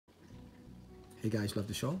Hey guys, love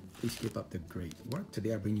the show. Please keep up the great work.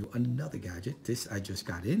 Today I bring you another gadget. This I just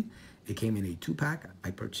got in. It came in a 2-pack. I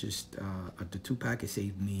purchased the 2-pack. It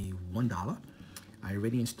saved me $1. I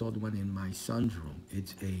already installed one in my son's room.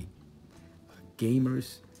 It's a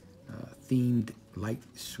gamer's themed light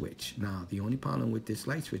switch. Now, the only problem with this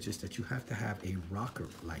light switch is that you have to have a rocker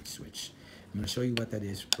light switch. I'm going to show you what that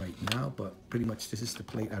is right now, but pretty much this is the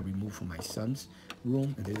plate I removed from my son's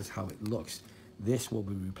room, and this is how it looks. This will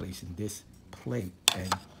be replacing this plate,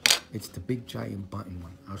 and it's the big giant button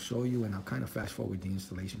one. I'll show you, and I'll kind of fast forward the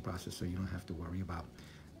installation process so you don't have to worry about,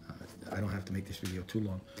 I don't have to make this video too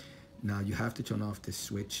long. Now, you have to turn off this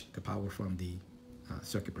switch, the power from the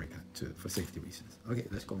circuit breaker for safety reasons. Okay,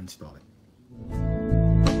 let's go install it.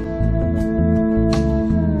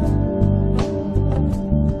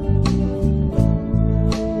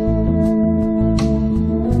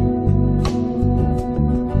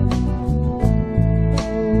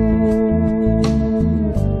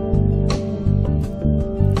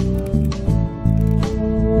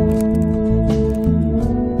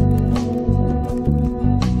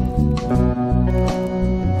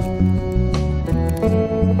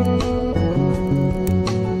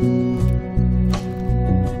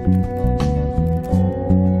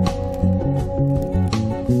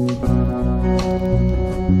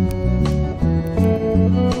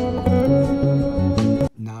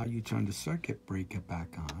 Turn the circuit breaker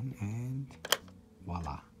back on, and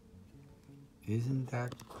voila. Isn't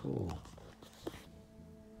that cool?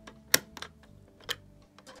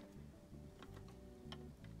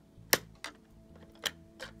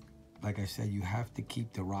 Like I said, you have to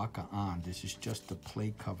keep the rocker on. This is just the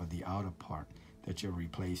plate cover, the outer part that you're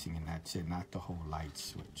replacing, and that's it, not the whole light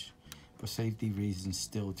switch. For safety reasons,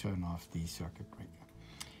 still turn off the circuit breaker.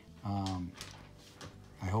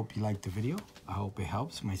 I hope you liked the video. I hope it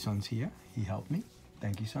helps. My son's here. He helped me.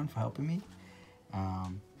 Thank you, son, for helping me.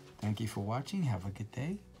 Thank you for watching. Have a good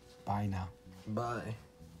day. Bye now. Bye.